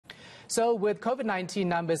So with COVID-19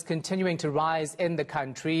 numbers continuing to rise in the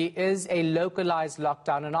country, is a localized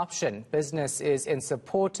lockdown an option? Business is in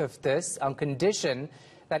support of this on condition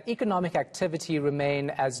that economic activity remain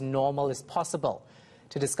as normal as possible.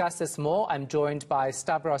 To discuss this more, I'm joined by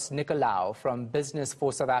Stavros Nicolaou from Business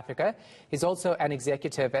for South Africa. He's also an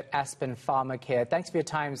executive at Aspen Pharmacare. Thanks for your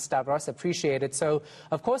time, Stavros. Appreciate it. So,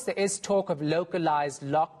 of course, there is talk of localized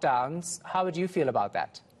lockdowns. How would you feel about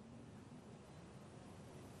that?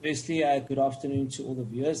 Firstly, good afternoon to all the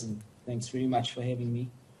viewers, and thanks very much for having me.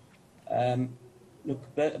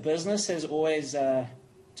 Look, business has always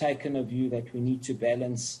taken a view that we need to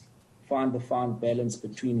find the fine balance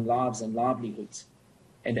between lives and livelihoods.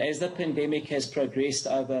 And as the pandemic has progressed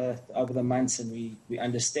over the months and we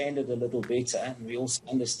understand it a little better, and we also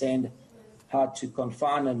understand how to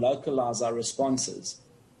confine and localize our responses,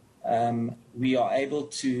 we are able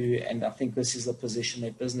to, and I think this is the position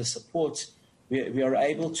that business supports, we are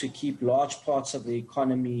able to keep large parts of the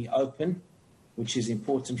economy open, which is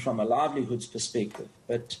important from a livelihoods perspective.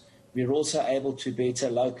 But we're also able to better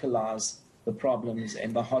localize the problems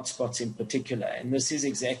and the hotspots in particular. And this is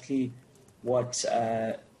exactly what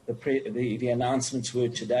the announcements were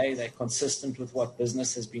today. They're consistent with what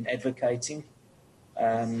business has been advocating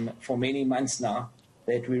for many months now,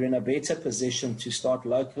 that we're in a better position to start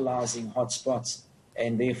localizing hotspots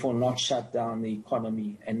and therefore not shut down the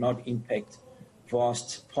economy and not impact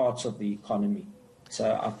vast parts of the economy.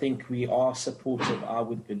 So I think we are supportive, I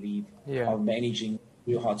would believe, of managing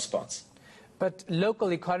new hotspots. But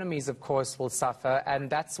local economies, of course, will suffer, and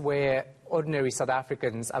that's where ordinary South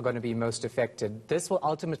Africans are going to be most affected. This will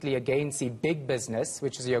ultimately again see big business,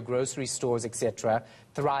 which is your grocery stores, etc.,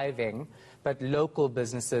 thriving, but local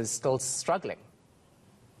businesses still struggling.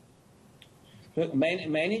 Look,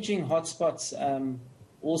 managing hotspots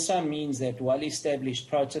also means that well-established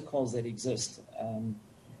protocols that exist,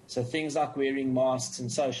 so things like wearing masks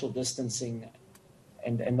and social distancing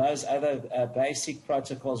and those other basic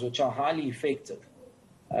protocols which are highly effective,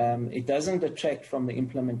 it doesn't detract from the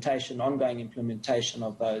ongoing implementation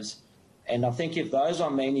of those. And I think if those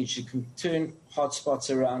are managed, you can turn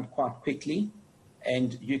hotspots around quite quickly,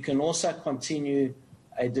 and you can also continue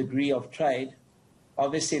a degree of trade.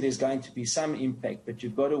 Obviously, there's going to be some impact, but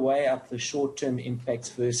you've got to weigh up the short-term impacts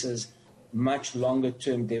versus much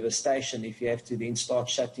longer-term devastation if you have to then start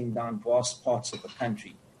shutting down vast parts of the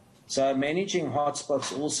country. So managing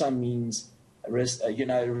hotspots also means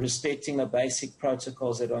respecting the basic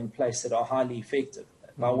protocols that are in place that are highly effective.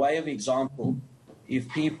 By way of example, if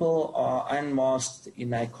people are unmasked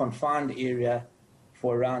in a confined area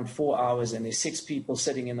for around 4 hours and there's 6 people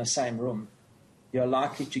sitting in the same room, you're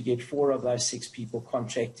likely to get 4 of those 6 people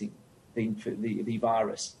contracting the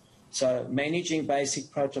virus. So managing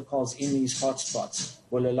basic protocols in these hotspots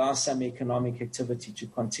will allow some economic activity to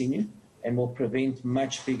continue and will prevent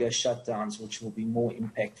much bigger shutdowns, which will be more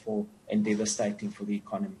impactful and devastating for the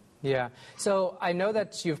economy. Yeah. So I know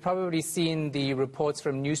that you've probably seen the reports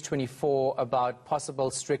from News 24 about possible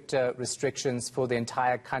stricter restrictions for the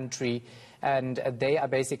entire country. And they are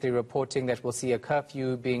basically reporting that we'll see a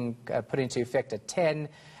curfew being put into effect at 10,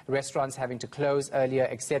 restaurants having to close earlier,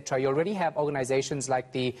 etc. You already have organizations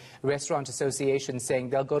like the Restaurant Association saying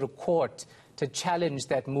they'll go to court to challenge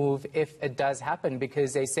that move if it does happen,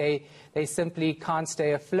 because they say they simply can't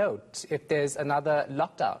stay afloat if there's another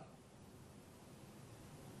lockdown.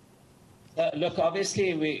 Look,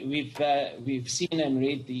 obviously, we've seen and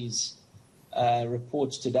read these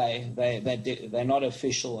reports today. They're not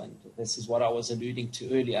official, and this is what I was alluding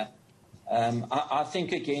to earlier. I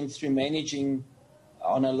think, again, through managing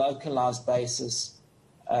on a localized basis,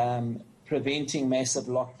 preventing massive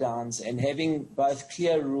lockdowns and having both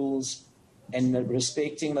clear rules and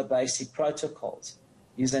respecting the basic protocols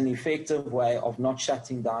is an effective way of not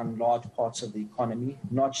shutting down large parts of the economy,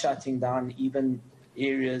 not shutting down even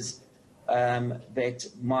areas that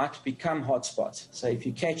might become hotspots. So if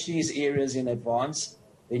you catch these areas in advance,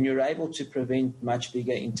 then you're able to prevent much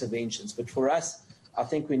bigger interventions. But for us, I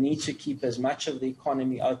think we need to keep as much of the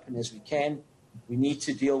economy open as we can. We need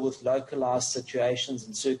to deal with localized situations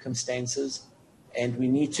and circumstances, and we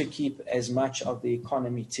need to keep as much of the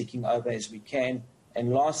economy ticking over as we can.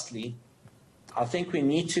 And lastly, I think we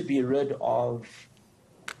need to be rid of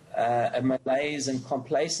a malaise and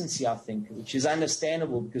complacency, I think, which is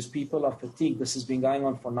understandable because people are fatigued. This has been going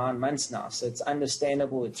on for 9 months now, so it's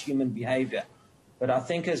understandable, it's human behavior. But I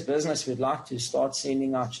think as business, we'd like to start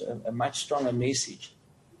sending out a much stronger message,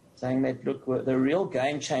 saying that, look, the real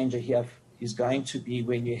game changer here is going to be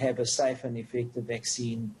when you have a safe and effective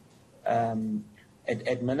vaccine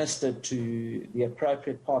administered to the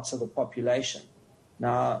appropriate parts of the population.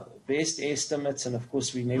 Now, best estimates, and of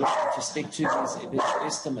course we never have to stick to these best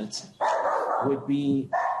estimates, would be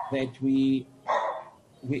that we're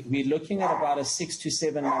looking at about a 6 to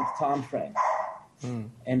 7 month time frame.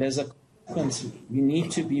 And as a consequence, we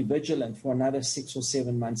need to be vigilant for another 6 or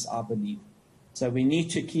 7 months, I believe. So we need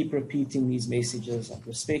to keep repeating these messages of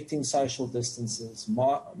respecting social distances,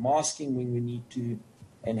 masking when we need to,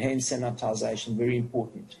 and hand sanitization, very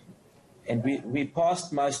important. And we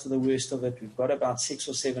passed most of the worst of it. We've got about 6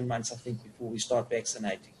 or 7 months, I think, before we start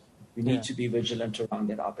vaccinating. We need to be vigilant around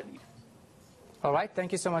that, I believe. All right.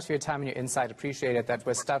 Thank you so much for your time and your insight. Appreciate it. That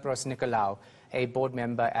was Stavros Nicolaou, a board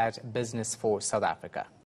member at Business for South Africa.